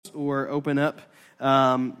or open up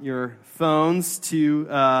your phones to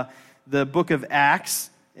the book of Acts.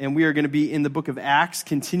 And we are going to be in the book of Acts,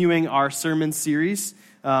 continuing our sermon series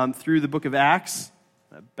through the book of Acts.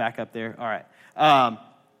 Back up there. All right.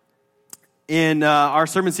 In our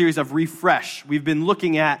sermon series of Refresh, we've been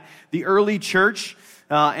looking at the early church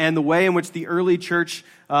and the way in which the early church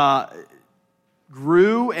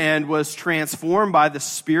grew and was transformed by the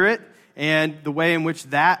Spirit, and the way in which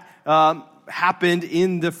that happened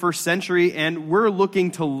in the first century. And we're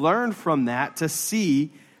looking to learn from that to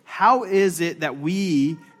see how is it that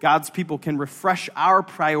we, God's people, can refresh our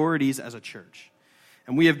priorities as a church.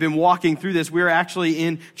 And we have been walking through this. We're actually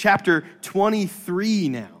in chapter 23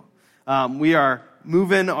 now. We are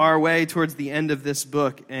moving our way towards the end of this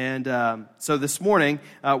book. And so this morning,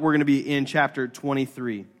 we're going to be in chapter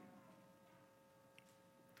 23.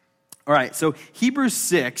 All right, so Hebrews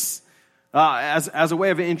 6, as a way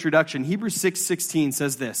of an introduction, Hebrews 6:16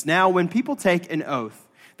 says this: "Now when people take an oath,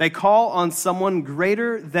 they call on someone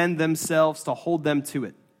greater than themselves to hold them to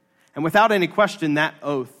it. And without any question, that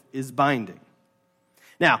oath is binding."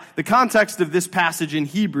 Now, the context of this passage in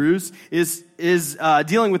Hebrews is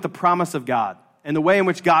dealing with the promise of God and the way in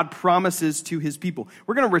which God promises to his people.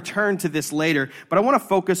 We're going to return to this later, but I want to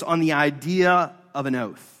focus on the idea of an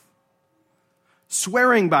oath.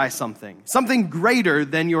 Swearing by something greater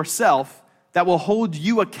than yourself that will hold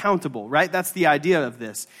you accountable, right? That's the idea of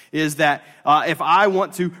this, is that if I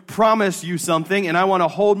want to promise you something and I want to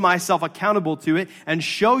hold myself accountable to it and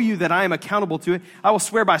show you that I am accountable to it, I will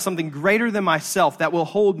swear by something greater than myself that will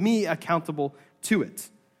hold me accountable to it.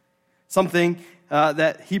 Something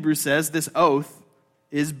that Hebrews says, this oath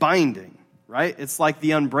is binding, right? It's like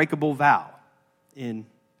the unbreakable vow in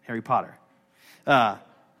Harry Potter.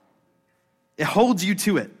 It holds you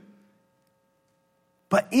to it.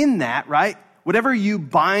 But in that, right, whatever you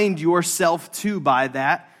bind yourself to by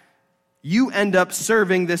that, you end up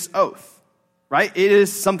serving this oath, right? It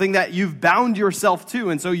is something that you've bound yourself to,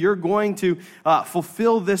 and so you're going to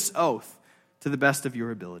fulfill this oath to the best of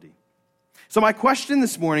your ability. So my question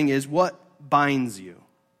this morning is, what binds you?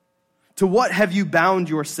 To what have you bound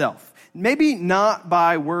yourself? Maybe not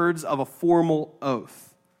by words of a formal oath,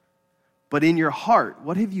 but in your heart,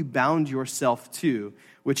 what have you bound yourself to,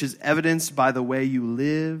 which is evidenced by the way you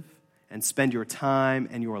live and spend your time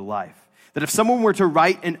and your life? That if someone were to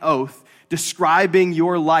write an oath describing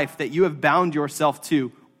your life that you have bound yourself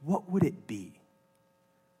to, what would it be?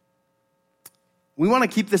 We want to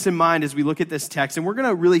keep this in mind as we look at this text, and we're going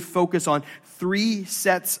to really focus on three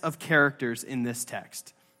sets of characters in this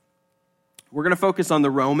text. We're going to focus on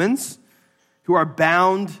the Romans, who are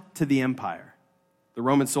bound to the empire. The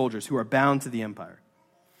Roman soldiers who are bound to the empire.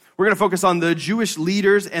 We're going to focus on the Jewish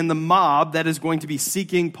leaders and the mob that is going to be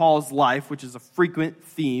seeking Paul's life, which is a frequent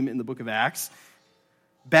theme in the book of Acts,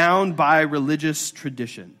 bound by religious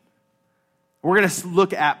tradition. We're going to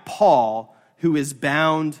look at Paul, who is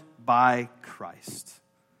bound by Christ.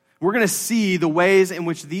 We're going to see the ways in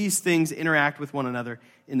which these things interact with one another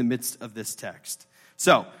in the midst of this text.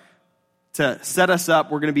 So, to set us up,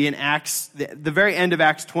 we're going to be in Acts, the very end of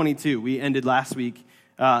Acts 22. We ended last week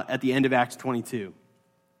at the end of Acts 22.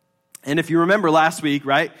 And if you remember last week,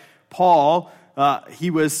 right, Paul,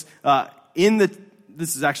 he was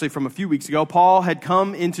this is actually from a few weeks ago, Paul had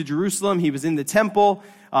come into Jerusalem. He was in the temple.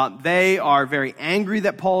 They are very angry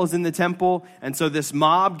that Paul is in the temple. And so this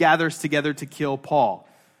mob gathers together to kill Paul.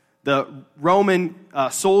 The Roman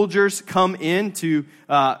soldiers come in to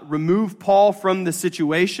remove Paul from the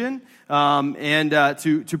situation and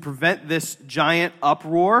to prevent this giant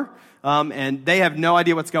uproar. And they have no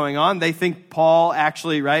idea what's going on. They think Paul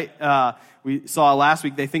actually, right, we saw last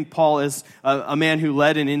week, they think Paul is a man who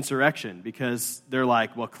led an insurrection because they're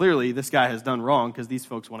like, well, clearly this guy has done wrong because these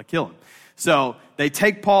folks want to kill him. So they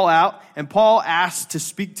take Paul out, and Paul asks to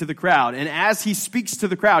speak to the crowd. And as he speaks to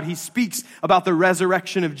the crowd, he speaks about the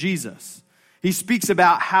resurrection of Jesus. He speaks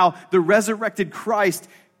about how the resurrected Christ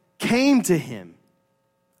came to him,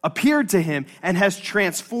 appeared to him, and has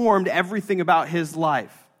transformed everything about his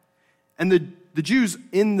life. And the Jews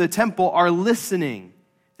in the temple are listening.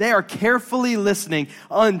 They are carefully listening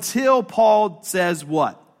until Paul says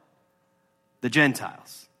what? The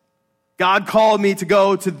Gentiles. God called me to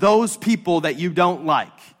go to those people that you don't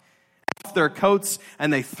like. Off their coats,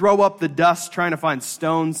 and they throw up the dust trying to find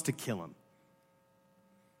stones to kill him.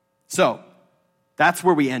 So, that's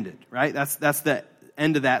where we ended, right? That's the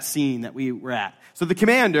end of that scene that we were at. So the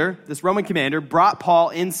commander, this Roman commander, brought Paul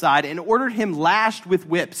inside and ordered him lashed with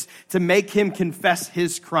whips to make him confess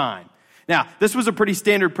his crime. Now, this was a pretty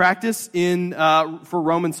standard practice for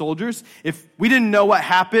Roman soldiers. If we didn't know what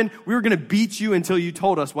happened, we were going to beat you until you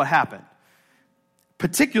told us what happened.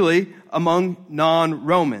 particularly among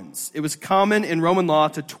non-Romans. It was common in Roman law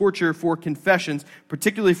to torture for confessions,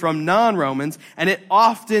 particularly from non-Romans, and it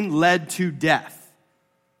often led to death.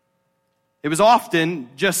 It was often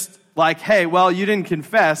just like, hey, well, you didn't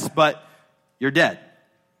confess, but you're dead.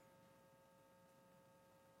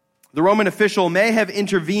 The Roman official may have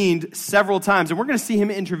intervened several times, and we're going to see him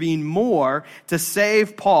intervene more to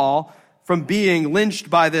save Paul from being lynched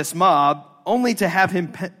by this mob, only to have him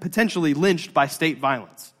potentially lynched by state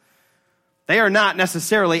violence. They are not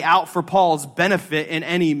necessarily out for Paul's benefit in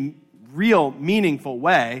any real, meaningful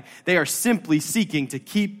way. They are simply seeking to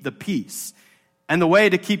keep the peace. And the way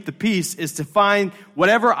to keep the peace is to find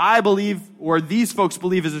whatever I believe or these folks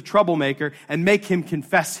believe is a troublemaker and make him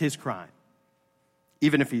confess his crime,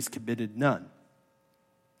 even if he's committed none.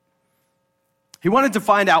 He wanted to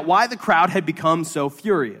find out why the crowd had become so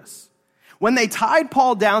furious. When they tied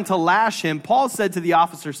Paul down to lash him, Paul said to the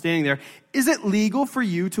officer standing there, "Is it legal for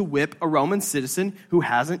you to whip a Roman citizen who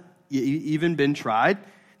hasn't even been tried?"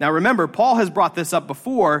 Now remember, Paul has brought this up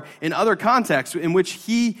before in other contexts in which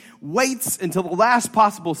he waits until the last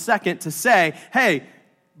possible second to say, hey,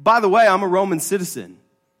 by the way, I'm a Roman citizen.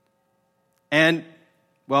 And,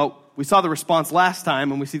 well, we saw the response last time,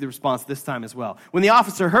 and we see the response this time as well. When the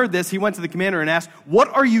officer heard this, he went to the commander and asked, "What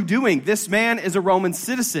are you doing? This man is a Roman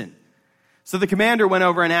citizen." So the commander went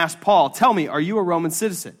over and asked Paul, "Tell me, are you a Roman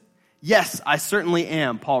citizen?" "Yes, I certainly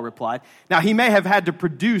am," Paul replied. Now, he may have had to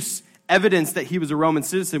produce evidence that he was a Roman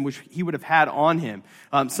citizen, which he would have had on him,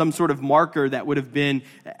 some sort of marker that would have been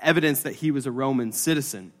evidence that he was a Roman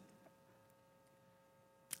citizen.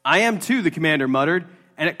 "I am too," the commander muttered,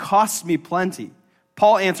 "and it costs me plenty."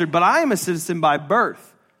 Paul answered, "But I am a citizen by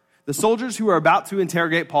birth." The soldiers who were about to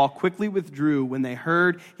interrogate Paul quickly withdrew when they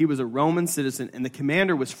heard he was a Roman citizen, and the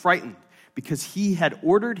commander was frightened because he had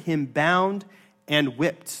ordered him bound and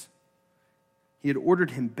whipped. He had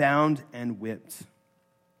ordered him bound and whipped.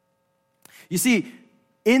 You see,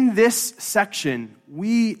 in this section,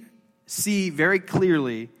 we see very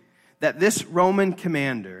clearly that this Roman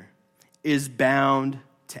commander is bound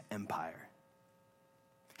to empire.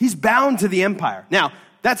 He's bound to the empire. Now,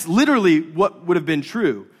 that's literally what would have been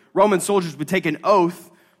true. Roman soldiers would take an oath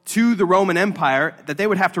to the Roman Empire that they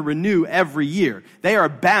would have to renew every year. They are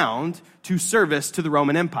bound to service to the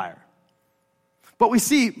Roman Empire. But we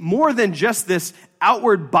see more than just this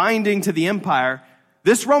outward binding to the empire.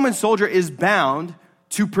 This Roman soldier is bound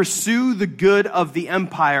to pursue the good of the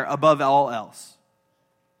empire above all else.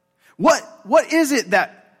 What is it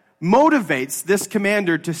that motivates this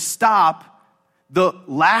commander to stop the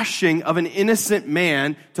lashing of an innocent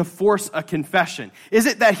man to force a confession? Is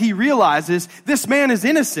it that he realizes this man is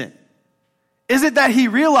innocent? Is it that he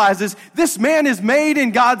realizes this man is made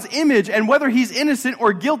in God's image, and whether he's innocent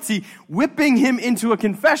or guilty, whipping him into a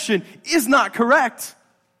confession is not correct?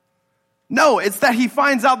 No, it's that he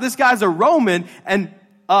finds out this guy's a Roman, and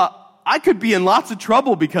I could be in lots of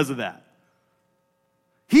trouble because of that.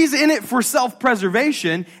 He's in it for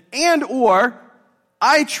self-preservation, and or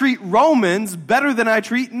I treat Romans better than I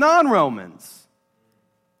treat non-Romans.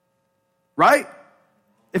 Right?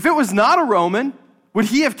 If it was not a Roman, would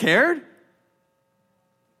he have cared?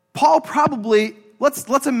 Paul probably,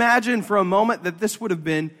 let's imagine for a moment that this would have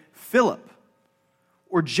been Philip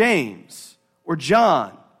or James or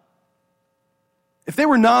John. If they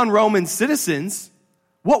were non-Roman citizens,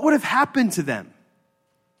 what would have happened to them?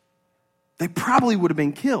 They probably would have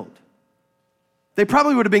been killed. They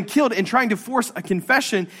probably would have been killed in trying to force a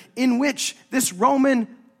confession in which this Roman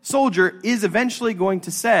soldier is eventually going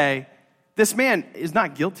to say, this man is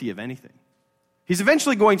not guilty of anything. He's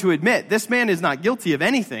eventually going to admit, this man is not guilty of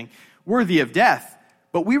anything worthy of death,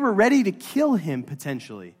 but we were ready to kill him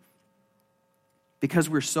potentially because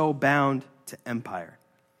we're so bound to empire.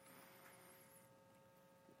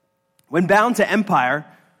 When bound to empire,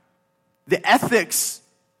 the ethics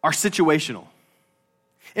are situational.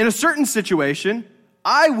 In a certain situation,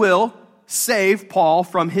 I will save Paul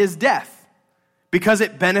from his death because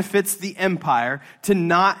it benefits the empire to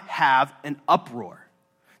not have an uproar,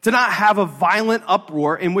 to not have a violent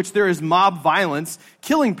uproar in which there is mob violence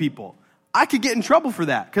killing people. I could get in trouble for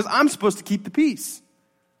that because I'm supposed to keep the peace.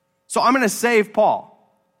 So I'm going to save Paul.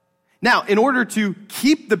 Now, in order to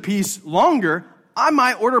keep the peace longer, I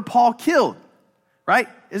might order Paul killed, right?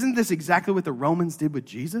 Isn't this exactly what the Romans did with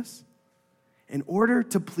Jesus? In order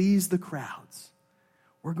to please the crowds,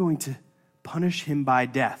 we're going to punish him by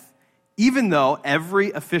death, even though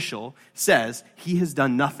every official says he has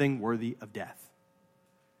done nothing worthy of death.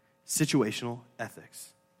 Situational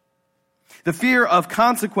ethics. The fear of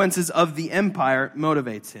consequences of the empire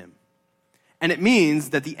motivates him. And it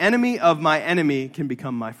means that the enemy of my enemy can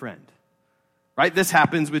become my friend. Right? This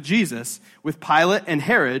happens with Jesus, with Pilate and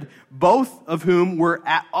Herod, both of whom were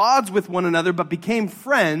at odds with one another but became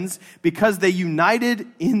friends because they united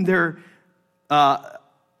in their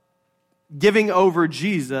giving over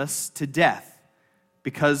Jesus to death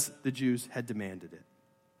because the Jews had demanded it.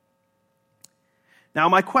 Now,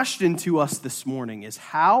 my question to us this morning is,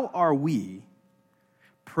 how are we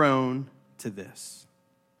prone to this?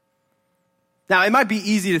 Now, it might be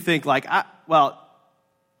easy to think like,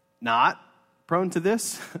 not prone to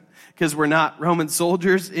this because we're not Roman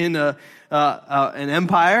soldiers in an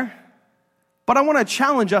empire. But I want to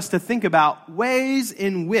challenge us to think about ways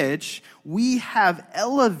in which we have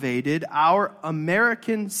elevated our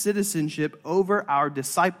American citizenship over our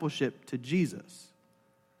discipleship to Jesus.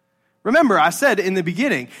 Remember, I said in the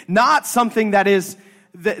beginning, not something that is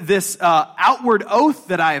this outward oath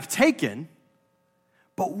that I have taken,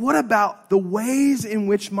 but what about the ways in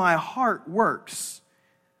which my heart works?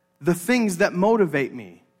 The things that motivate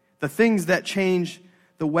me, the things that change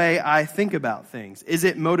the way I think about things. Is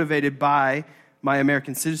it motivated by my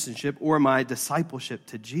American citizenship or my discipleship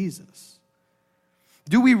to Jesus?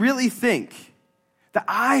 Do we really think that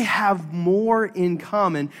I have more in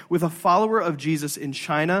common with a follower of Jesus in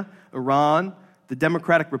China, Iran, the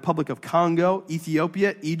Democratic Republic of Congo,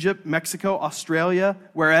 Ethiopia, Egypt, Mexico, Australia,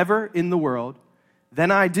 wherever in the world,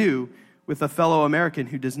 than I do with a fellow American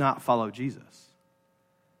who does not follow Jesus?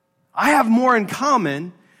 I have more in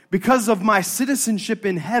common because of my citizenship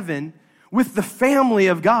in heaven with the family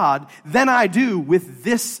of God than I do with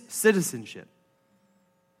this citizenship.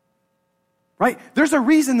 Right? There's a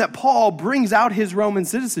reason that Paul brings out his Roman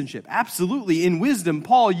citizenship. Absolutely. In wisdom,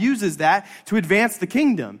 Paul uses that to advance the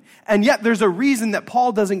kingdom. And yet there's a reason that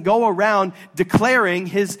Paul doesn't go around declaring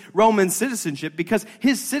his Roman citizenship, because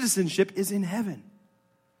his citizenship is in heaven.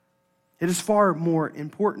 It is far more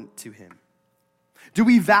important to him. Do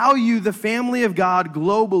we value the family of God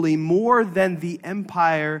globally more than the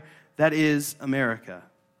empire that is America?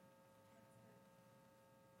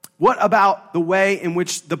 What about the way in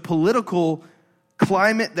which the political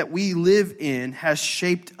climate that we live in has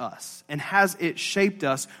shaped us? And has it shaped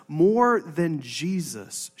us more than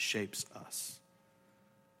Jesus shapes us?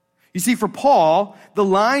 You see, for Paul, the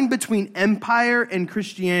line between empire and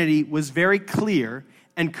Christianity was very clear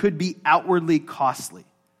and could be outwardly costly.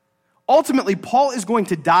 Ultimately, Paul is going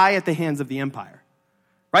to die at the hands of the empire,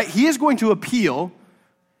 right? He is going to appeal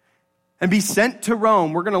and be sent to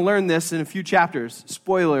Rome. We're going to learn this in a few chapters.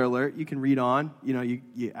 Spoiler alert, you can read on. You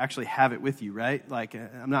actually have it with you, right? Like,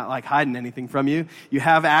 I'm not like hiding anything from you. You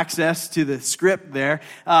have access to the script there.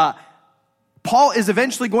 Paul is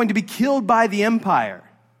eventually going to be killed by the empire.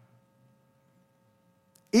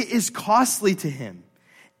 It is costly to him.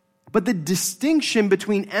 But the distinction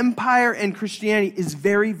between empire and Christianity is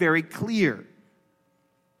very, very clear.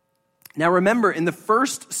 Now remember, in the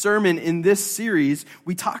first sermon in this series,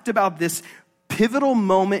 we talked about this pivotal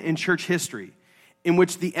moment in church history in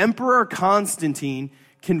which the Emperor Constantine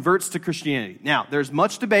converts to Christianity. Now, there's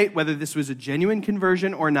much debate whether this was a genuine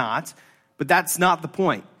conversion or not, but that's not the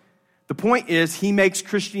point. The point is he makes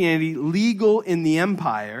Christianity legal in the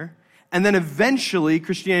empire, and then eventually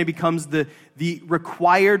Christianity becomes the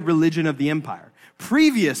required religion of the empire.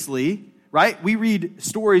 Previously, right, we read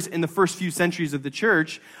stories in the first few centuries of the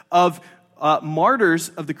church of martyrs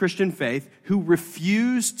of the Christian faith who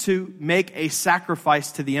refused to make a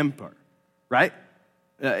sacrifice to the emperor, right,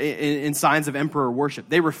 in signs of emperor worship.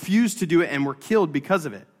 They refused to do it and were killed because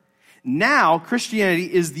of it. Now,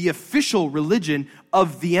 Christianity is the official religion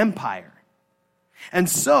of the empire. And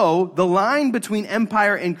so, the line between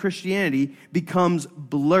empire and Christianity becomes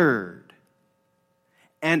blurred.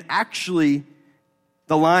 And actually,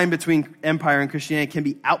 the line between empire and Christianity can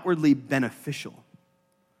be outwardly beneficial.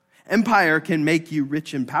 Empire can make you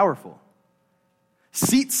rich and powerful.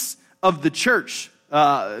 Seats of the church,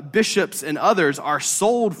 bishops and others, are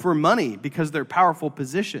sold for money because they're powerful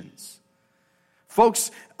positions.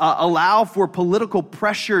 Folks allow for political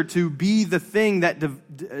pressure to be the thing that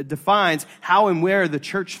defines how and where the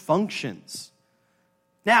church functions.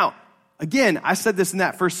 Now, again, I said this in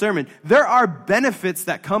that first sermon. There are benefits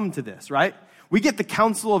that come to this, right? We get the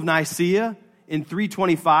Council of Nicaea in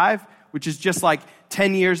 325, which is just like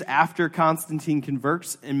 10 years after Constantine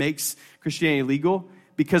converts and makes Christianity legal,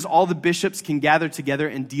 because all the bishops can gather together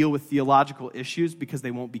and deal with theological issues because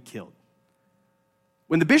they won't be killed.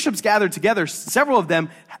 When the bishops gather together, several of them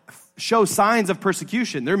show signs of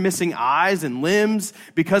persecution. They're missing eyes and limbs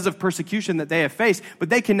because of persecution that they have faced, but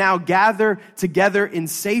they can now gather together in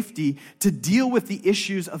safety to deal with the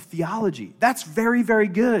issues of theology. That's very, very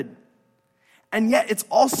good. And yet it's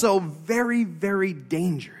also very, very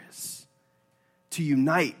dangerous to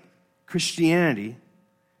unite Christianity,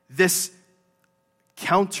 this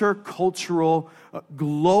countercultural,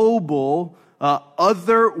 global,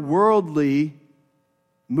 otherworldly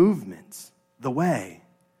movement, the way,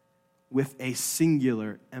 with a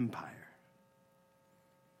singular empire.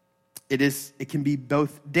 It can be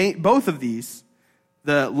both of these,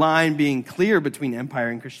 the line being clear between empire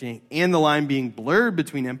and Christianity and the line being blurred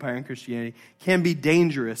between empire and Christianity, can be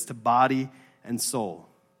dangerous to body and soul.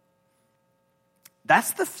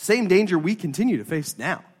 That's the same danger we continue to face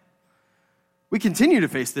now. We continue to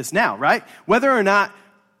face this now, right? Whether or not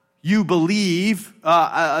you believe,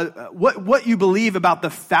 what you believe about the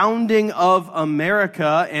founding of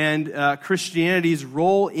America and Christianity's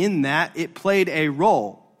role in that, it played a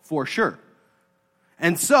role, for sure.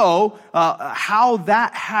 And so, how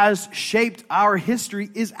that has shaped our history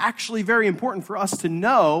is actually very important for us to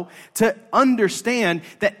know, to understand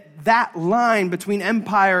that line between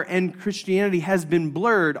empire and Christianity has been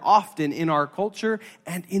blurred often in our culture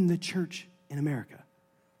and in the church in America.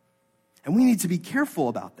 And we need to be careful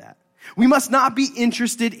about that. We must not be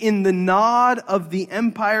interested in the nod of the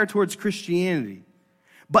empire towards Christianity,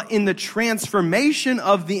 but in the transformation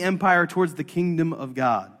of the empire towards the kingdom of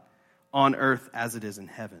God on earth as it is in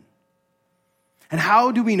heaven. And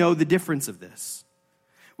how do we know the difference of this?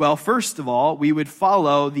 Well, first of all, we would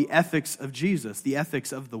follow the ethics of Jesus, the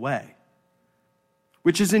ethics of the way,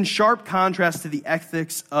 which is in sharp contrast to the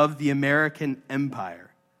ethics of the American empire.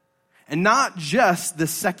 And not just the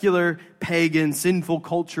secular, pagan, sinful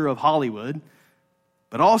culture of Hollywood,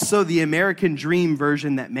 but also the American dream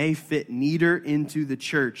version that may fit neater into the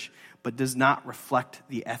church, but does not reflect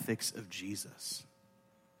the ethics of Jesus.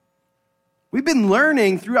 We've been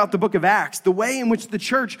learning throughout the book of Acts the way in which the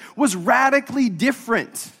church was radically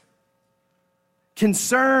different.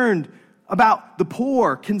 Concerned about the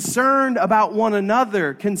poor, concerned about one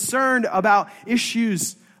another, concerned about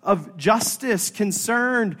issues of justice,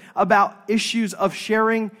 concerned about issues of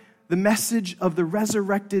sharing the message of the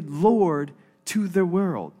resurrected Lord to the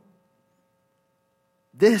world.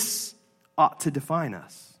 This ought to define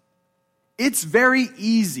us. It's very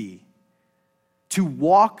easy to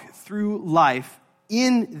walk through life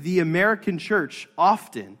in the American church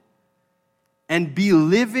often and be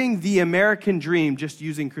living the American dream just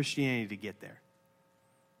using Christianity to get there.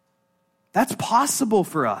 That's possible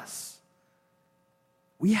for us.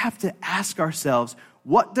 We have to ask ourselves,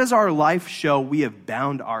 what does our life show we have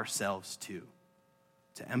bound ourselves to?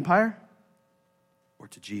 To empire or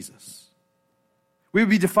to Jesus? We would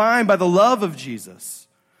be defined by the love of Jesus.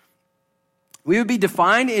 We would be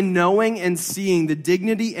defined in knowing and seeing the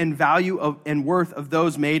dignity and value of, and worth of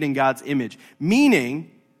those made in God's image.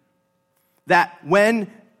 Meaning that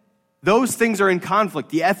when those things are in conflict,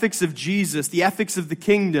 the ethics of Jesus, the ethics of the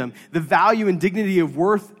kingdom, the value and dignity of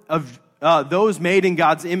worth of those made in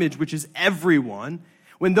God's image, which is everyone,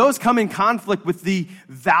 when those come in conflict with the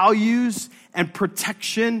values and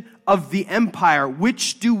protection of the empire,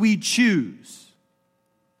 which do we choose?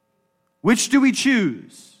 Which do we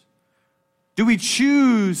choose? Do we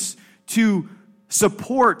choose to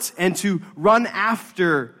support and to run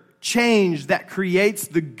after change that creates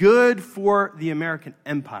the good for the American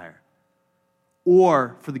empire,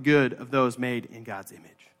 or for the good of those made in God's image?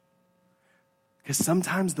 Because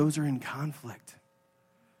sometimes those are in conflict.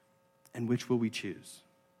 And which will we choose?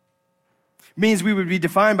 It means we would be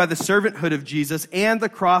defined by the servanthood of Jesus and the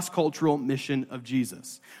cross-cultural mission of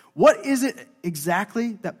Jesus. What is it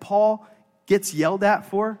exactly that Paul gets yelled at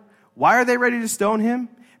for? Why are they ready to stone him?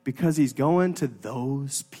 Because he's going to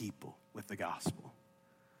those people with the gospel.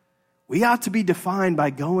 We ought to be defined by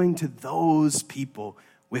going to those people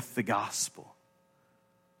with the gospel.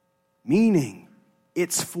 Meaning,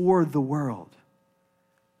 it's for the world,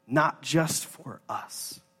 not just for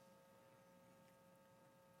us.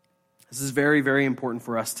 This is very, very important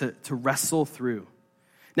for us to wrestle through.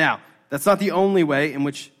 Now, that's not the only way in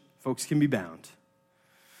which folks can be bound.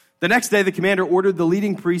 The next day, the commander ordered the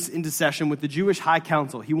leading priests into session with the Jewish high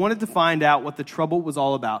council. He wanted to find out what the trouble was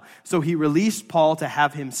all about, so he released Paul to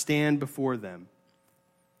have him stand before them.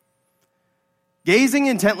 Gazing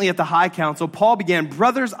intently at the high council, Paul began,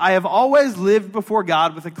 "Brothers, I have always lived before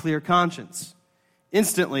God with a clear conscience."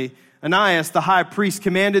 Instantly, Ananias, the high priest,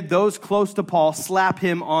 commanded those close to Paul, slap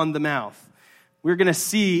him on the mouth. We're going to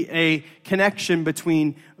see a connection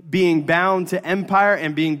between being bound to empire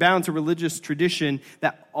and being bound to religious tradition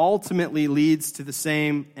that ultimately leads to the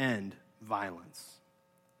same end, violence.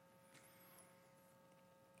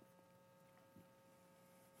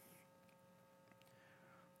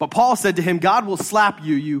 But Paul said to him, "God will slap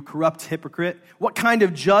you, you corrupt hypocrite. What kind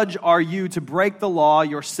of judge are you to break the law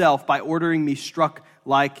yourself by ordering me struck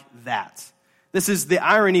like that?" This is the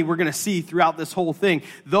irony we're going to see throughout this whole thing.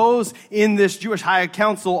 Those in this Jewish high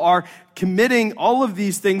council are committing all of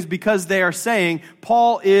these things because they are saying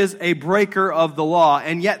Paul is a breaker of the law,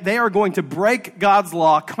 and yet they are going to break God's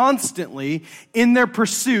law constantly in their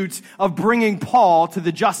pursuit of bringing Paul to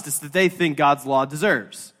the justice that they think God's law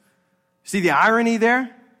deserves. See the irony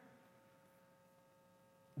there?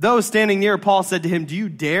 Those standing near Paul said to him, "Do you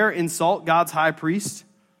dare insult God's high priest?"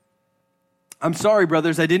 "I'm sorry,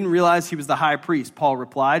 brothers, I didn't realize he was the high priest," Paul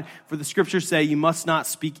replied. "For the scriptures say you must not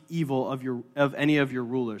speak evil of any of your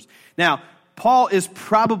rulers." Now, Paul is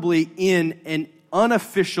probably in an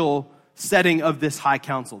unofficial setting of this high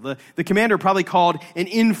council. The commander probably called an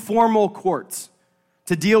informal court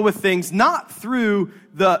to deal with things not through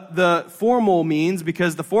the formal means,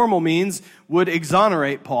 because the formal means would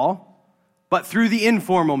exonerate Paul, but through the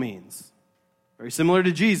informal means. Very similar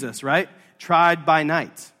to Jesus, right? Tried by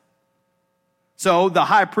night. So the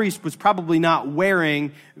high priest was probably not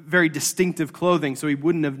wearing very distinctive clothing, so he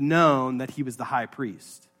wouldn't have known that he was the high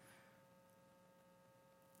priest.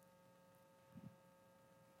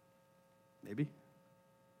 Maybe?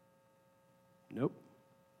 Nope.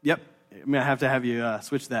 Yep. I'm going to have you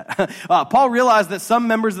switch that. Paul realized that some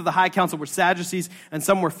members of the high council were Sadducees and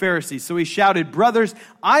some were Pharisees. So he shouted, "Brothers,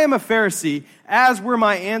 I am a Pharisee, as were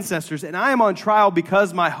my ancestors, and I am on trial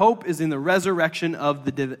because my hope is in the resurrection of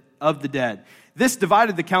the dead." This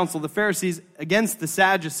divided the council, the Pharisees against the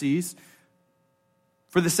Sadducees.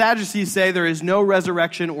 For the Sadducees say there is no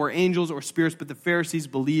resurrection or angels or spirits, but the Pharisees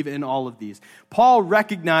believe in all of these. Paul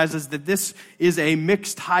recognizes that this is a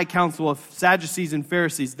mixed high council of Sadducees and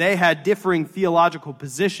Pharisees. They had differing theological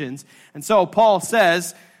positions. And so Paul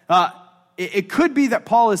says, it could be that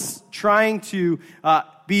Paul is trying to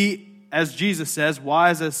be, as Jesus says,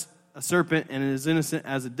 wise as a serpent and as innocent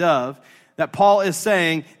as a dove. That Paul is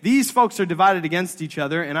saying, these folks are divided against each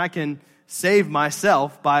other, and I can save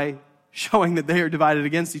myself by showing that they are divided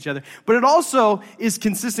against each other. But it also is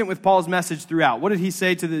consistent with Paul's message throughout. What did he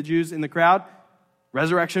say to the Jews in the crowd?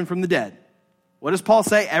 Resurrection from the dead. What does Paul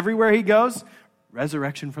say everywhere he goes?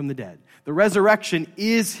 Resurrection from the dead. The resurrection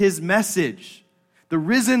is his message. The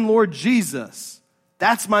risen Lord Jesus.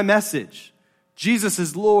 That's my message. Jesus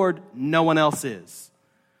is Lord, no one else is.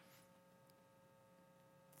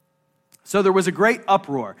 So there was a great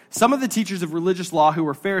uproar. Some of the teachers of religious law who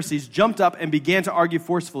were Pharisees jumped up and began to argue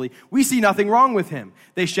forcefully. "We see nothing wrong with him."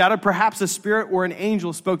 They shouted, "Perhaps a spirit or an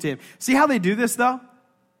angel spoke to him." See how they do this, though?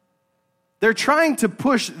 They're trying to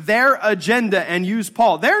push their agenda and use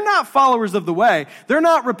Paul. They're not followers of the way. They're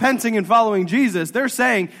not repenting and following Jesus. They're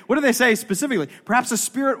saying, what do they say specifically? Perhaps a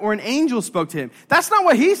spirit or an angel spoke to him. That's not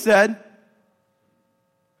what he said.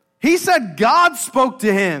 He said God spoke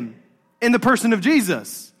to him in the person of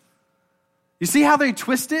Jesus. You see how they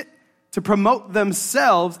twist it? To promote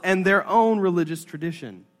themselves and their own religious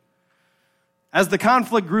tradition. As the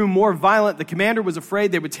conflict grew more violent, the commander was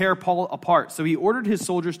afraid they would tear Paul apart. So he ordered his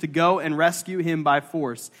soldiers to go and rescue him by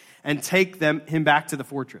force and take him back to the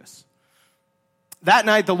fortress. That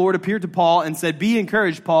night, the Lord appeared to Paul and said, "Be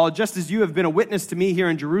encouraged, Paul. Just as you have been a witness to me here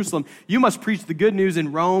in Jerusalem, you must preach the good news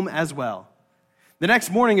in Rome as well." The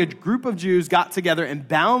next morning, a group of Jews got together and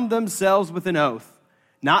bound themselves with an oath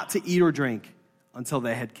not to eat or drink until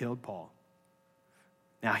they had killed Paul.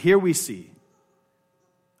 Now here we see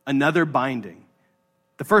another binding.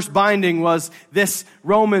 The first binding was this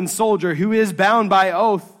Roman soldier who is bound by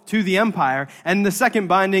oath to the empire. And the second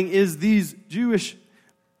binding is these Jewish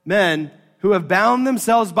men who have bound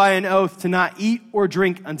themselves by an oath to not eat or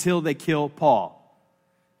drink until they kill Paul.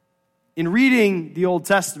 In reading the Old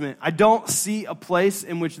Testament, I don't see a place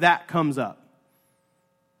in which that comes up,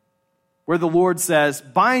 where the Lord says,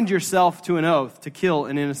 bind yourself to an oath to kill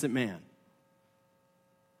an innocent man.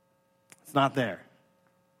 It's not there.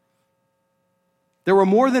 There were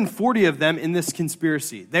more than 40 of them in this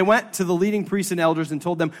conspiracy. They went to the leading priests and elders and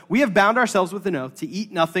told them, "We have bound ourselves with an oath to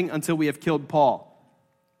eat nothing until we have killed Paul.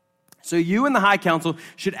 So you and the high council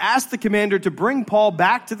should ask the commander to bring Paul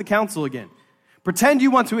back to the council again. Pretend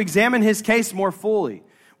you want to examine his case more fully.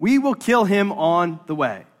 We will kill him on the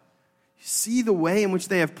way." You see the way in which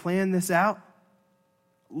they have planned this out?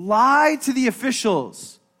 Lie to the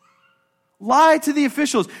officials. Lie to the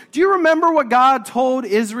officials. Do you remember what God told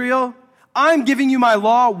Israel? "I'm giving you my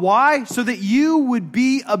law." Why? So that you would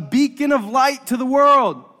be a beacon of light to the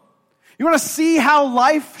world. You want to see how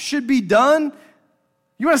life should be done?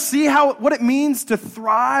 You want to see what it means to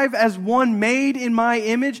thrive as one made in my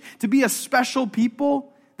image, to be a special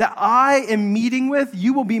people that I am meeting with?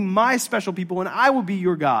 You will be my special people and I will be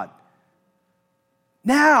your God.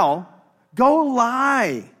 Now, go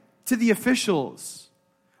lie to the officials.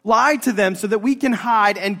 Lie to them so that we can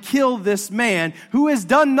hide and kill this man who has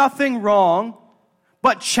done nothing wrong,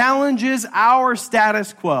 but challenges our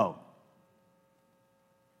status quo.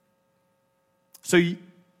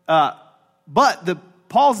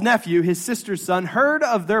 Paul's nephew, his sister's son, heard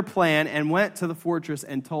of their plan and went to the fortress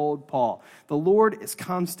and told Paul. The Lord is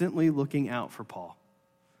constantly looking out for Paul.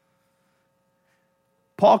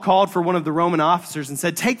 Paul called for one of the Roman officers and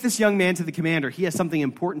said, "Take this young man to the commander. He has something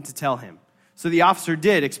important to tell him." So the officer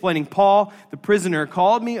did, explaining, "Paul, the prisoner,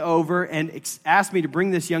 called me over and asked me to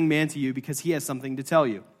bring this young man to you because he has something to tell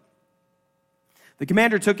you." The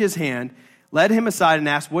commander took his hand, led him aside, and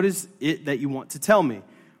asked, "What is it that you want to tell me?"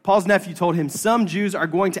 Paul's nephew told him, "Some Jews are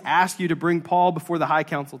going to ask you to bring Paul before the high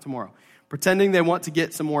council tomorrow, pretending they want to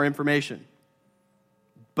get some more information.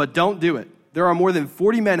 But don't do it. There are more than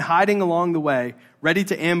 40 men hiding along the way, ready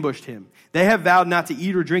to ambush him. They have vowed not to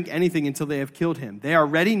eat or drink anything until they have killed him. They are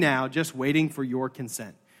ready now, just waiting for your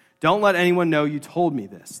consent. Don't let anyone know you told me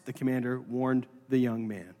this," the commander warned the young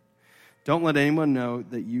man. "Don't let anyone know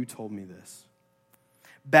that you told me this."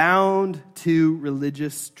 Bound to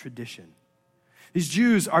religious tradition. These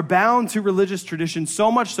Jews are bound to religious tradition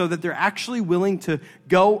so much so that they're actually willing to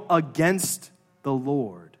go against the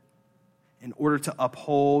Lord in order to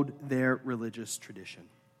uphold their religious tradition.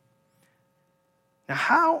 Now,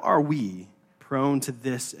 how are we prone to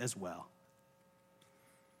this as well?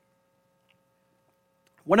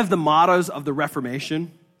 One of the mottos of the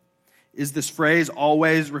Reformation is this phrase,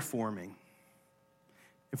 always reforming.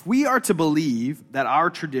 If we are to believe that our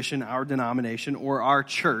tradition, our denomination, or our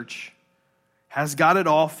church has got it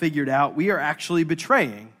all figured out, we are actually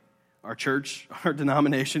betraying our church, our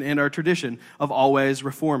denomination, and our tradition of always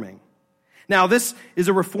reforming. Now, this is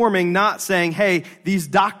a reforming, not saying, hey, these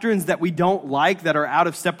doctrines that we don't like, that are out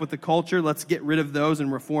of step with the culture, let's get rid of those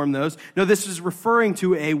and reform those. No, this is referring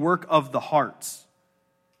to a work of the hearts.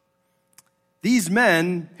 These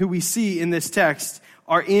men who we see in this text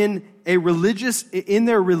are in their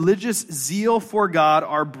religious zeal for God,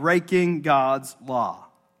 are breaking God's law.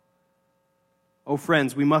 Oh,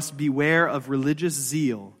 friends, we must beware of religious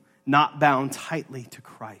zeal not bound tightly to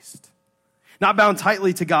Christ, not bound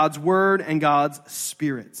tightly to God's word and God's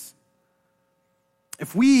spirits.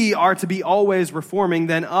 If we are to be always reforming,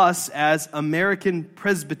 then us as American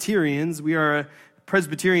Presbyterians, we are a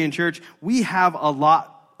Presbyterian church, we have a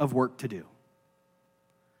lot of work to do.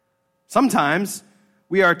 Sometimes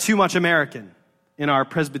we are too much American in our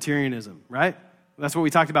Presbyterianism, right? That's what we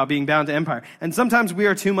talked about, being bound to empire. And sometimes we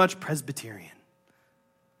are too much Presbyterian.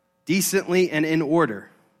 Decently and in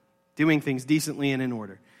order. Doing things decently and in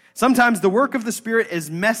order. Sometimes the work of the Spirit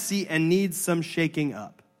is messy and needs some shaking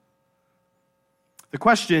up. The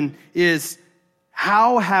question is,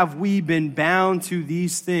 how have we been bound to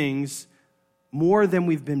these things more than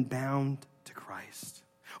we've been bound to Christ?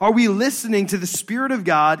 Are we listening to the Spirit of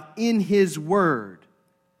God in His Word?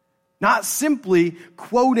 Not simply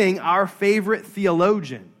quoting our favorite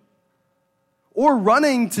theologian, or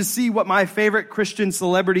running to see what my favorite Christian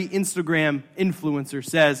celebrity Instagram influencer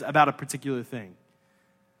says about a particular thing.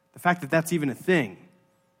 The fact that that's even a thing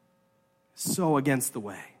is so against the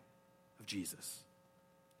way of Jesus.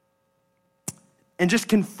 And just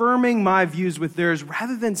confirming my views with theirs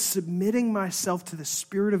rather than submitting myself to the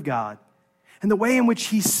Spirit of God and the way in which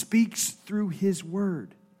He speaks through His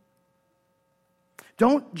Word.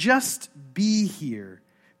 Don't just be here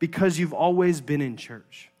because you've always been in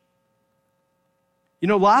church. You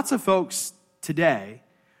know, lots of folks today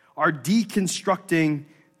are deconstructing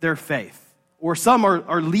their faith, or some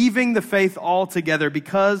are leaving the faith altogether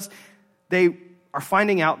because they are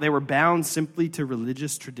finding out they were bound simply to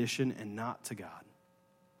religious tradition and not to God.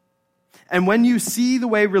 And when you see the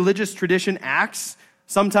way religious tradition acts,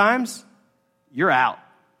 sometimes you're out.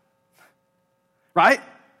 Right?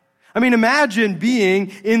 I mean, imagine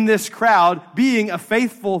being in this crowd, being a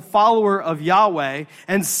faithful follower of Yahweh,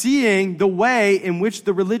 and seeing the way in which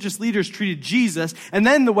the religious leaders treated Jesus, and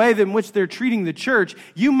then the way in which they're treating the church.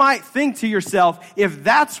 You might think to yourself, if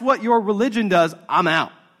that's what your religion does, I'm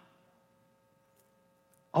out.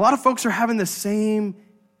 A lot of folks are having the same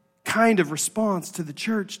kind of response to the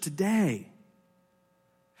church today.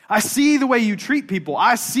 I see the way you treat people.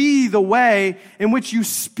 I see the way in which you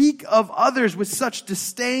speak of others with such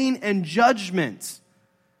disdain and judgment.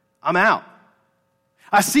 I'm out.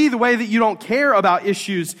 I see the way that you don't care about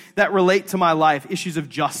issues that relate to my life, issues of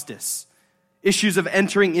justice, issues of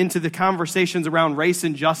entering into the conversations around race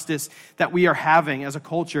and justice that we are having as a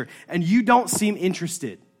culture, and you don't seem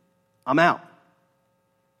interested. I'm out.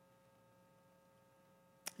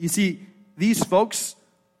 You see, these folks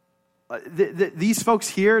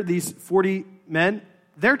here, these 40 men,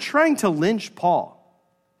 they're trying to lynch Paul.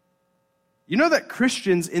 You know that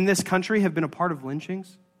Christians in this country have been a part of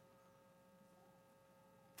lynchings?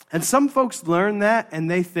 And some folks learn that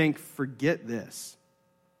and they think, forget this.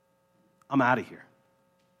 I'm out of here.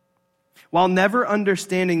 While never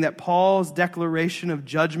understanding that Paul's declaration of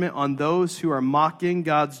judgment on those who are mocking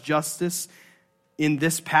God's justice in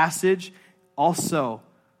this passage also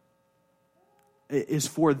is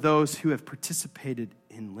for those who have participated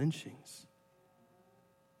in lynchings.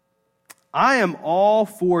 I am all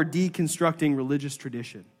for deconstructing religious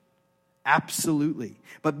tradition. Absolutely.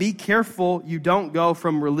 But be careful you don't go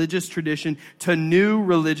from religious tradition to new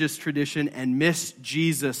religious tradition and miss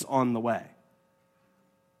Jesus on the way.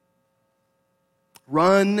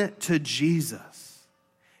 Run to Jesus.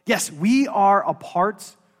 Yes, we are a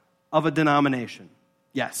part of a denomination.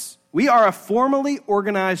 Yes. We are a formally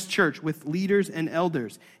organized church with leaders and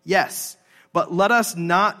elders. Yes. But let us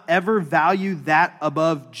not ever value that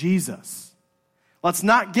above Jesus. Let's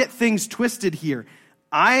not get things twisted here.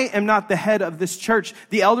 I am not the head of this church.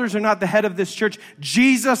 The elders are not the head of this church.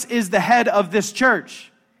 Jesus is the head of this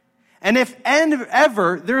church. And if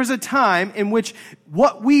ever there is a time in which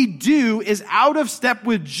what we do is out of step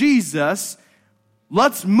with Jesus,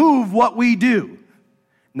 let's move what we do,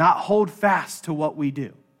 not hold fast to what we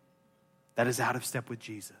do that is out of step with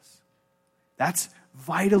Jesus. That's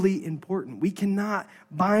vitally important. We cannot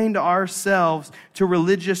bind ourselves to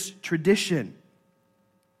religious tradition.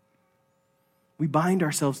 We bind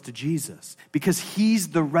ourselves to Jesus because he's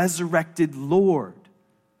the resurrected Lord.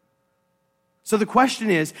 So the question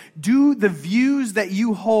is, do the views that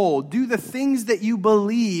you hold, do the things that you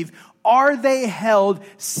believe, are they held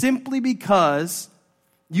simply because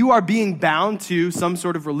you are being bound to some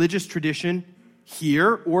sort of religious tradition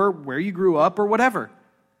here or where you grew up or whatever?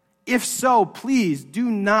 If so, please do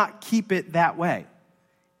not keep it that way.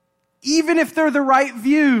 Even if they're the right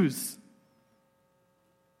views,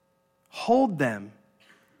 hold them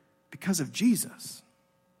because of Jesus.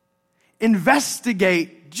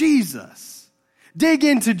 Investigate Jesus. Dig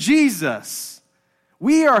into Jesus.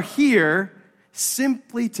 We are here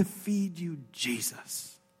simply to feed you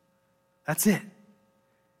Jesus. That's it.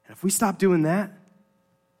 And if we stop doing that,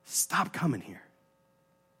 stop coming here.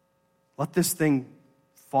 Let this thing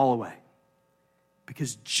fall away.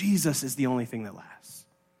 Because Jesus is the only thing that lasts,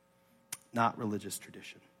 not religious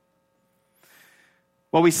tradition.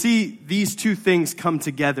 Well, we see these two things come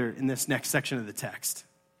together in this next section of the text.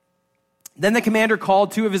 Then the commander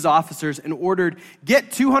called 2 of his officers and ordered,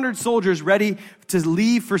 get 200 soldiers ready to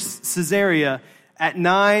leave for Caesarea at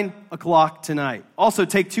 9 o'clock tonight. Also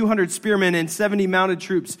take 200 spearmen and 70 mounted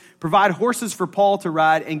troops. Provide horses for Paul to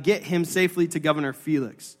ride and get him safely to Governor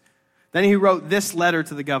Felix. Then he wrote this letter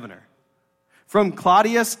to the governor. From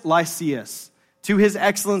Claudius Lysias to his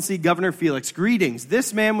excellency Governor Felix, greetings.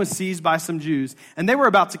 This man was seized by some Jews, and they were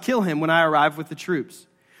about to kill him when I arrived with the troops.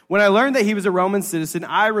 When I learned that he was a Roman citizen,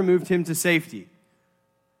 I removed him to safety.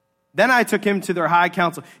 Then I took him to their high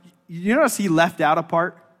council. You notice he left out a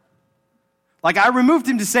part? Like, I removed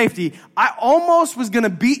him to safety. I almost was going to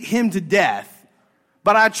beat him to death,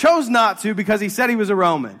 but I chose not to because he said he was a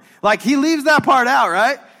Roman. Like, he leaves that part out,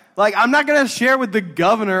 right? Like, I'm not going to share with the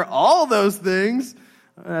governor all those things.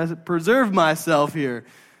 Preserve myself here.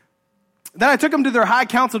 Then I took him to their high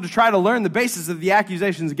council to try to learn the basis of the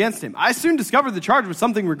accusations against him. I soon discovered the charge was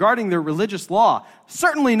something regarding their religious law,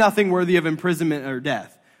 certainly nothing worthy of imprisonment or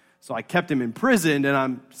death. So I kept him imprisoned, and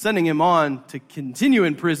I'm sending him on to continue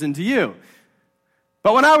in prison to you.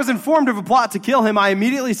 But when I was informed of a plot to kill him, I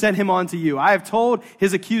immediately sent him on to you. I have told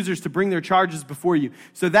his accusers to bring their charges before you.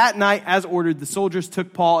 So that night, as ordered, the soldiers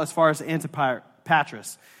took Paul as far as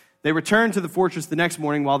Antipatris. They returned to the fortress the next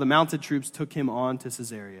morning while the mounted troops took him on to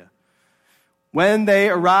Caesarea. When they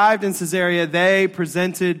arrived in Caesarea, they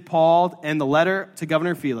presented Paul and the letter to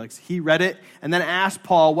Governor Felix. He read it and then asked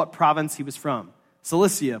Paul what province he was from.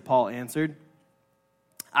 Cilicia, Paul answered.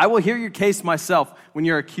 I will hear your case myself when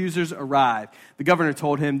your accusers arrive, the governor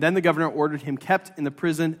told him. Then the governor ordered him kept in the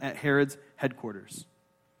prison at Herod's headquarters.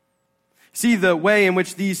 See the way in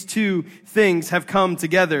which these two things have come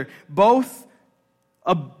together, both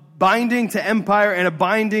a binding to empire and a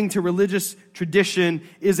binding to religious tradition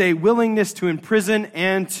is a willingness to imprison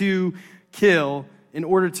and to kill in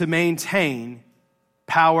order to maintain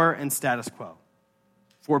power and status quo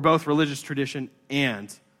for both religious tradition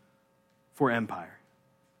and for empire.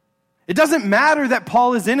 It doesn't matter that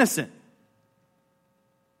Paul is innocent.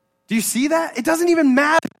 Do you see that? It doesn't even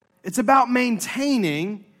matter. It's about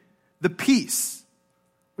maintaining the peace,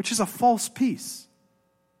 which is a false peace.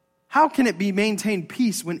 How can it be maintained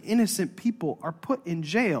peace when innocent people are put in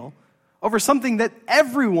jail over something that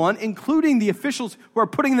everyone, including the officials who are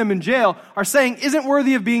putting them in jail, are saying isn't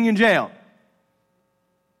worthy of being in jail?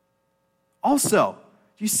 Also,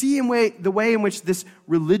 do you see the way in which this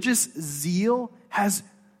religious zeal has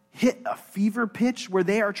hit a fever pitch where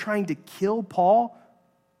they are trying to kill Paul?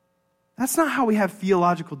 That's not how we have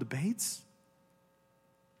theological debates.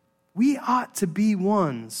 We ought to be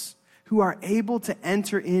ones who are able to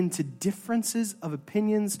enter into differences of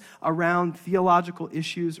opinions around theological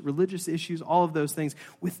issues, religious issues, all of those things,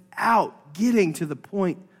 without getting to the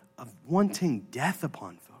point of wanting death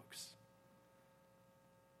upon folks.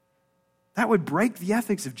 That would break the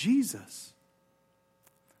ethics of Jesus.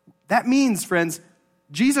 That means, friends,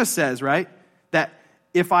 Jesus says, right, that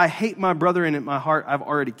if I hate my brother in my heart, I've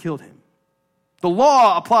already killed him. The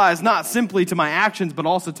law applies not simply to my actions, but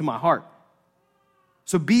also to my heart.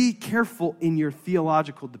 So be careful in your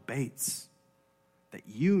theological debates that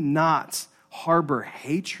you not harbor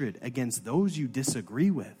hatred against those you disagree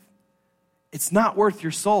with. It's not worth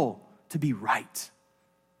your soul to be right.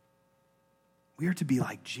 We are to be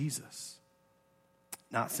like Jesus,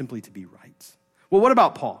 not simply to be right. Well, what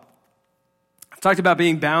about Paul? I've talked about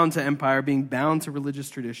being bound to empire, being bound to religious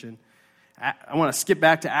tradition. I want to skip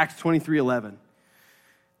back to Acts 23:11.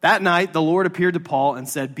 That night, the Lord appeared to Paul and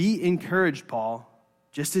said, "Be encouraged, Paul.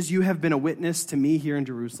 Just as you have been a witness to me here in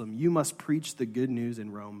Jerusalem, you must preach the good news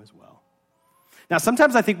in Rome as well." Now,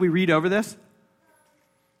 sometimes I think we read over this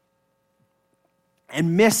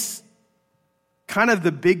and miss kind of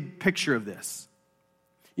the big picture of this.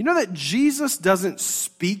 You know that Jesus doesn't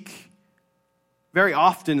speak very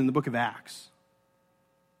often in the book of Acts.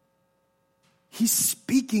 He's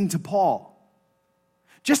speaking to Paul.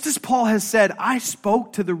 Just as Paul has said, I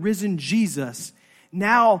spoke to the risen Jesus,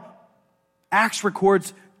 now Acts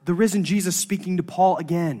records the risen Jesus speaking to Paul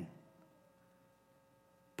again.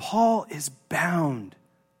 Paul is bound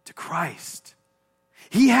to Christ.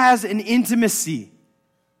 He has an intimacy,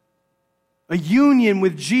 a union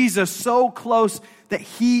with Jesus so close that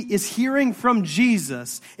he is hearing from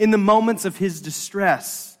Jesus in the moments of his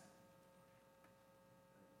distress.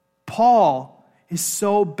 Paul is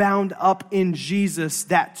so bound up in Jesus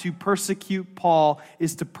that to persecute Paul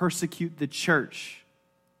is to persecute the church.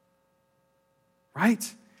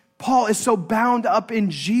 Right? Paul is so bound up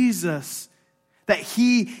in Jesus that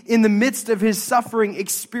he, in the midst of his suffering,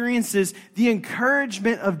 experiences the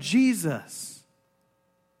encouragement of Jesus.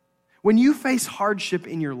 When you face hardship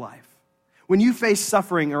in your life, when you face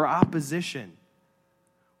suffering or opposition,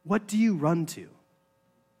 what do you run to?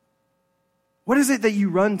 What is it that you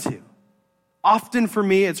run to? Often for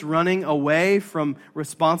me, it's running away from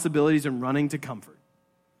responsibilities and running to comfort.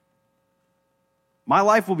 My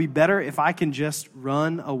life will be better if I can just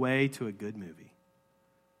run away to a good movie,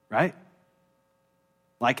 right?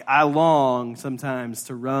 Like I long sometimes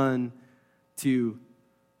to run to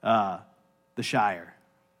the Shire.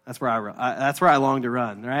 That's where I run. That's where I long to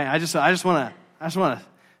run, right? I just want to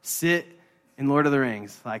sit in Lord of the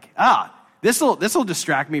Rings. Like this will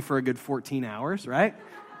distract me for a good 14 hours, right?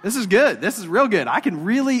 This is good. This is real good. I can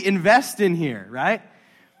really invest in here, right?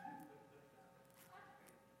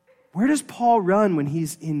 Where does Paul run when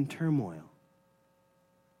he's in turmoil?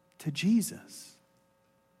 To Jesus.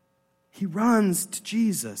 He runs to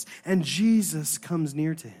Jesus, and Jesus comes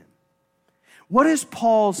near to him. What is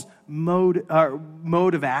Paul's mode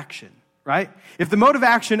of action, right? If the mode of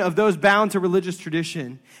action of those bound to religious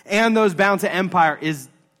tradition and those bound to empire is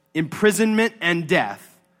imprisonment and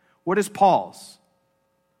death, what is Paul's?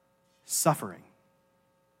 Suffering.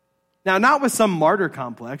 Now, not with some martyr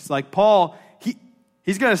complex. Like Paul,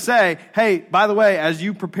 he's going to say, hey, by the way, as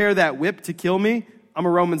you prepare that whip to kill me, I'm a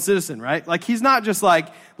Roman citizen, right? Like he's not just like,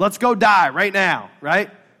 let's go die right now, right?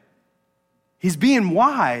 He's being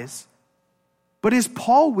wise. But is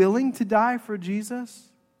Paul willing to die for Jesus?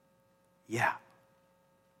 Yeah.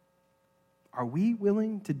 Are we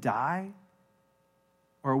willing to die?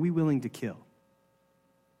 Or are we willing to kill?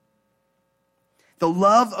 The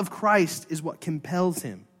love of Christ is what compels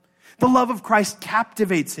him. The love of Christ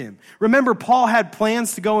captivates him. Remember, Paul had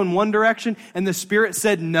plans to go in one direction, and the Spirit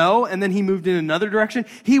said no, and then he moved in another direction.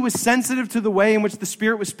 He was sensitive to the way in which the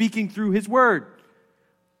Spirit was speaking through his word.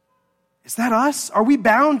 Is that us? Are we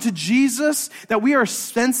bound to Jesus, that we are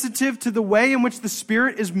sensitive to the way in which the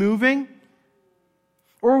Spirit is moving?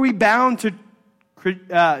 Or are we bound to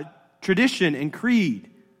tradition and creed?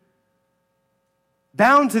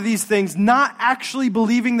 Bound to these things, not actually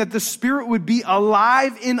believing that the Spirit would be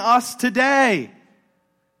alive in us today,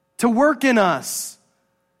 to work in us,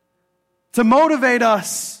 to motivate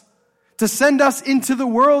us, to send us into the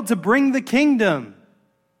world to bring the kingdom.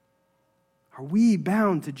 Are we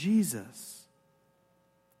bound to Jesus?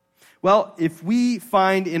 Well, if we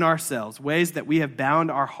find in ourselves ways that we have bound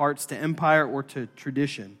our hearts to empire or to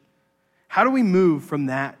tradition, How do we move from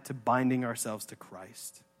that to binding ourselves to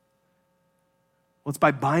Christ? Well, it's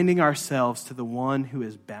by binding ourselves to the one who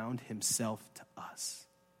has bound himself to us.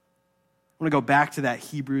 I want to go back to that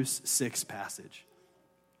Hebrews 6 passage.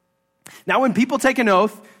 Now, when people take an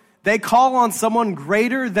oath, they call on someone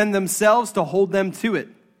greater than themselves to hold them to it.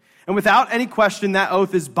 And without any question, that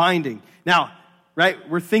oath is binding. Now, right,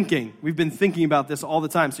 we've been thinking about this all the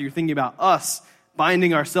time. So you're thinking about us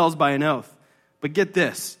binding ourselves by an oath. But get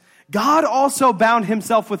this, God also bound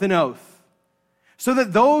himself with an oath, so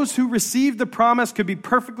that those who received the promise could be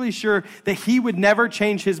perfectly sure that he would never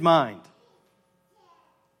change his mind.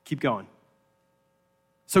 Keep going.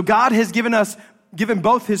 So God has given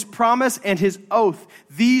both his promise and his oath.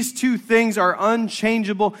 These two things are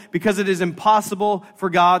unchangeable because it is impossible for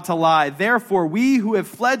God to lie. Therefore, we who have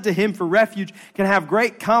fled to him for refuge can have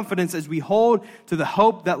great confidence as we hold to the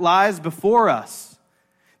hope that lies before us.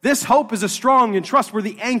 This hope is a strong and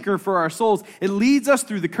trustworthy anchor for our souls. It leads us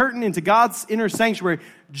through the curtain into God's inner sanctuary.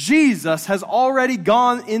 Jesus has already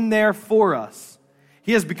gone in there for us.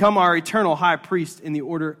 He has become our eternal high priest in the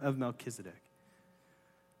order of Melchizedek.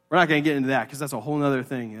 We're not going to get into that because that's a whole other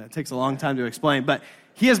thing. It takes a long time to explain. But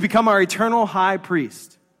he has become our eternal high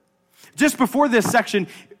priest. Just before this section,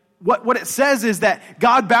 what it says is that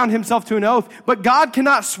God bound himself to an oath, but God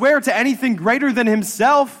cannot swear to anything greater than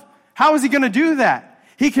himself. How is he going to do that?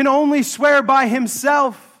 He can only swear by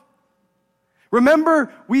himself.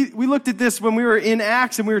 Remember, we looked at this when we were in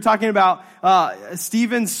Acts and we were talking about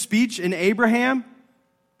Stephen's speech in Abraham.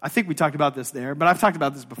 I think we talked about this there, but I've talked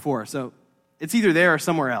about this before, so it's either there or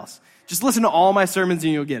somewhere else. Just listen to all my sermons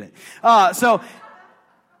and you'll get it. So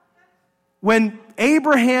when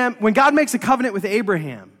God makes a covenant with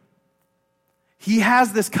Abraham, he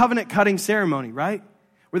has this covenant cutting ceremony, right?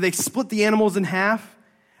 Where they split the animals in half.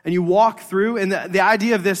 And you walk through, and the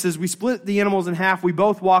idea of this is we split the animals in half, we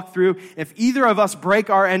both walk through. If either of us break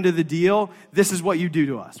our end of the deal, this is what you do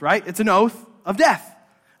to us, right? It's an oath of death,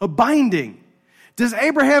 a binding. Does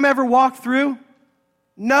Abraham ever walk through?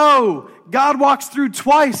 No, God walks through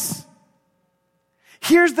twice.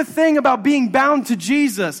 Here's the thing about being bound to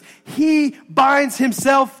Jesus. He binds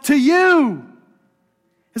himself to you.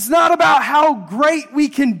 It's not about how great we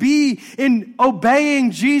can be in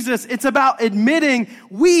obeying Jesus. It's about admitting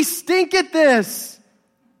we stink at this.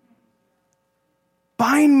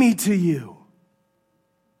 Bind me to you.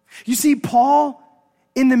 You see, Paul,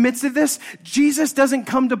 in the midst of this, Jesus doesn't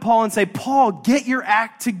come to Paul and say, Paul, get your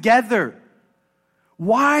act together.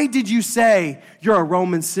 Why did you say you're a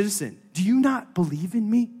Roman citizen? Do you not believe in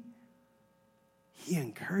me? He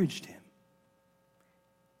encouraged him.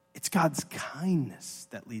 It's God's kindness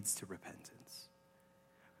that leads to repentance.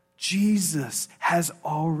 Jesus has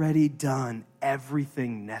already done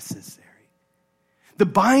everything necessary. The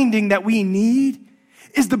binding that we need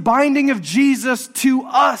is the binding of Jesus to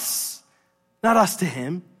us, not us to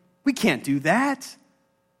him. We can't do that.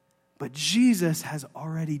 But Jesus has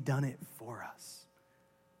already done it for us.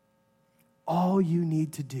 All you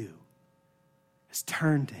need to do is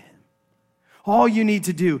turn to him. All you need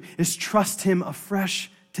to do is trust him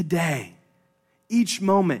afresh today, each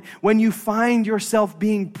moment, when you find yourself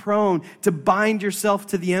being prone to bind yourself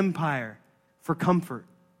to the empire for comfort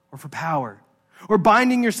or for power, or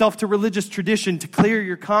binding yourself to religious tradition to clear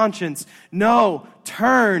your conscience. No,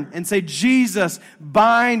 turn and say, Jesus,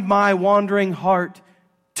 bind my wandering heart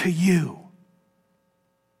to you.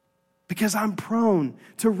 Because I'm prone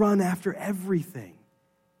to run after everything.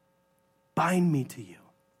 Bind me to you.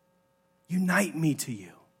 Unite me to you.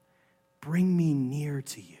 Bring me near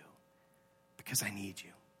to you because I need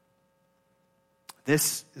you.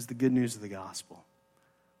 This is the good news of the gospel.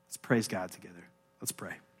 Let's praise God together. Let's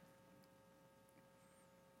pray.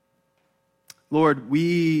 Lord,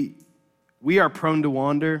 we are prone to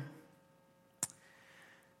wander.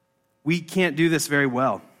 We can't do this very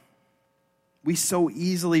well. We so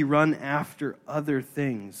easily run after other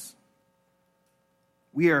things.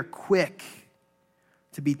 We are quick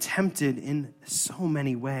to be tempted in so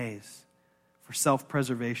many ways for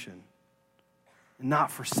self-preservation and not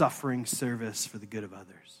for suffering service for the good of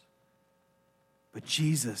others. But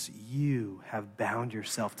Jesus, you have bound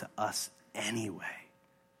yourself to us anyway.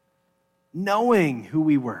 Knowing who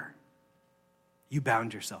we were, you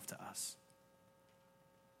bound yourself to us.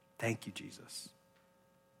 Thank you, Jesus.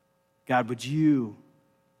 God, would you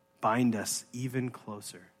bind us even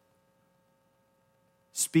closer?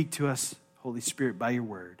 Speak to us, Holy Spirit, by your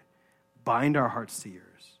word. Bind our hearts to yours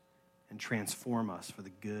and transform us for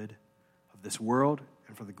the good of this world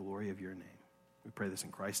and for the glory of your name. We pray this in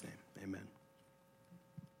Christ's name. Amen.